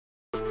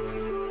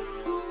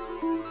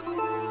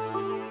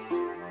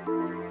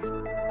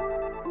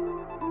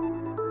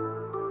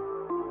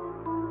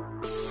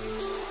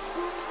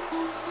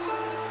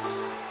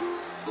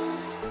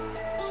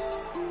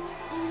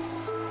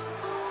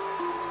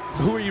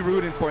you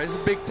rooting for?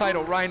 It's a big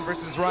title, Ryan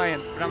versus Ryan.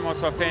 But I'm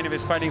also a fan of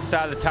his fighting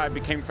style. That's how I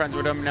became friends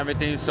with him and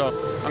everything, so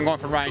I'm going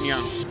for Ryan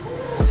Young.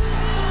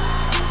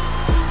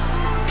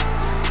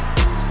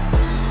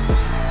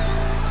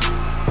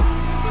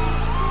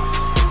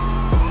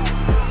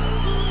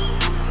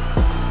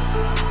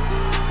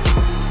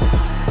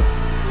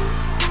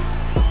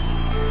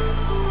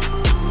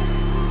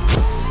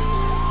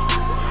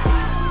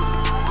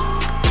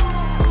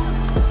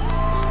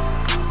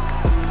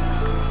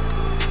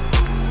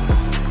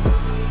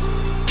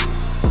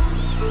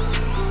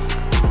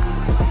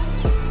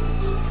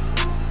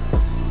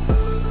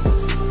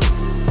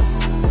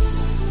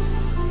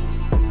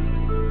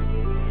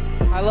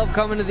 I love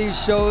coming to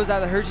these shows at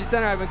the Hershey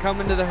Center. I've been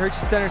coming to the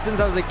Hershey Center since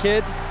I was a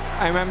kid.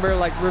 I remember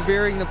like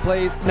revering the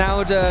place.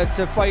 Now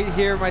to fight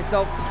here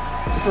myself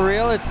for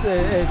real, it's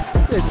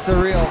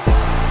surreal.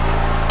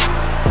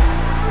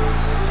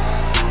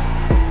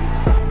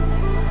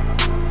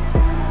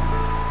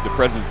 The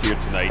presence here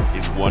tonight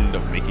is one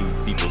of making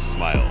people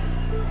smile.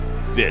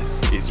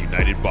 This is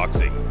United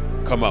Boxing.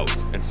 Come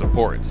out and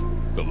support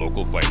the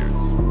local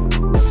fighters.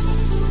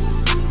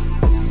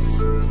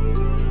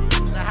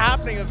 It's a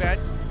happening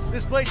event.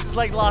 This place is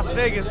like Las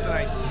Vegas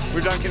tonight.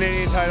 We've done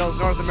Canadian titles,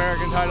 North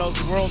American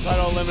titles, world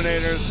title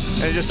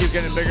eliminators, and it just keeps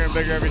getting bigger and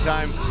bigger every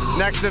time.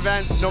 Next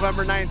event's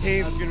November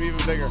 19th, it's going to be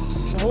even bigger.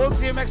 The whole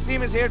CMX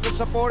team is here to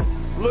support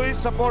Louis,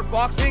 support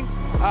boxing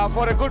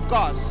for a good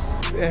cause.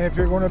 And if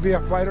you're going to be a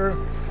fighter,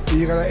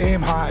 you got to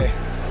aim high.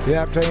 You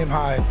have to aim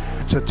high.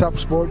 It's a tough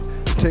sport.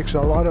 It takes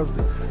a lot of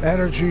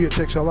energy, it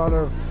takes a lot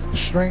of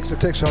strength, it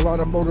takes a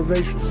lot of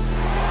motivation.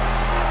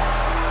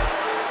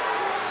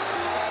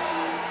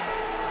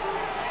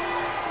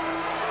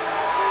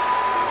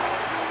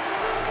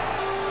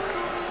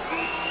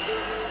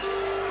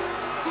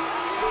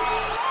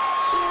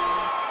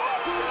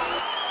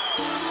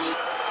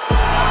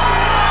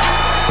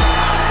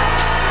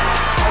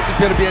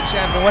 Going to be a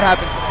champion. What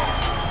happened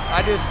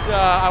today?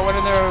 I went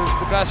in there, it was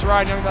the best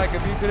Ryan Young that I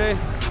could beat today.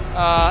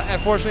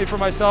 Unfortunately for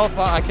myself,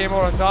 I came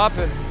out on top,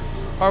 and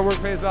hard work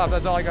pays off.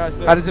 That's all I got to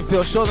say. How does it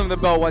feel? Show them the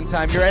belt one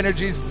time. Your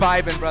energy's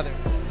vibing, brother.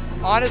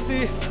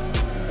 Honestly,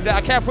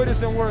 I can't put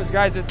this in words,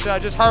 guys. It's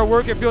just hard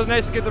work. It feels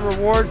nice to get the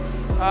reward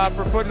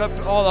for putting up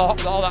all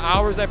the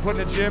hours I put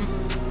in the gym,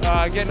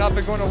 getting up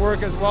and going to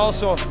work as well.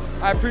 So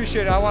I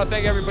appreciate it. I want to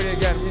thank everybody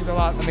again. It means a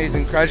lot.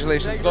 Amazing.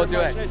 Congratulations. Go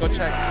do it. Go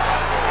check.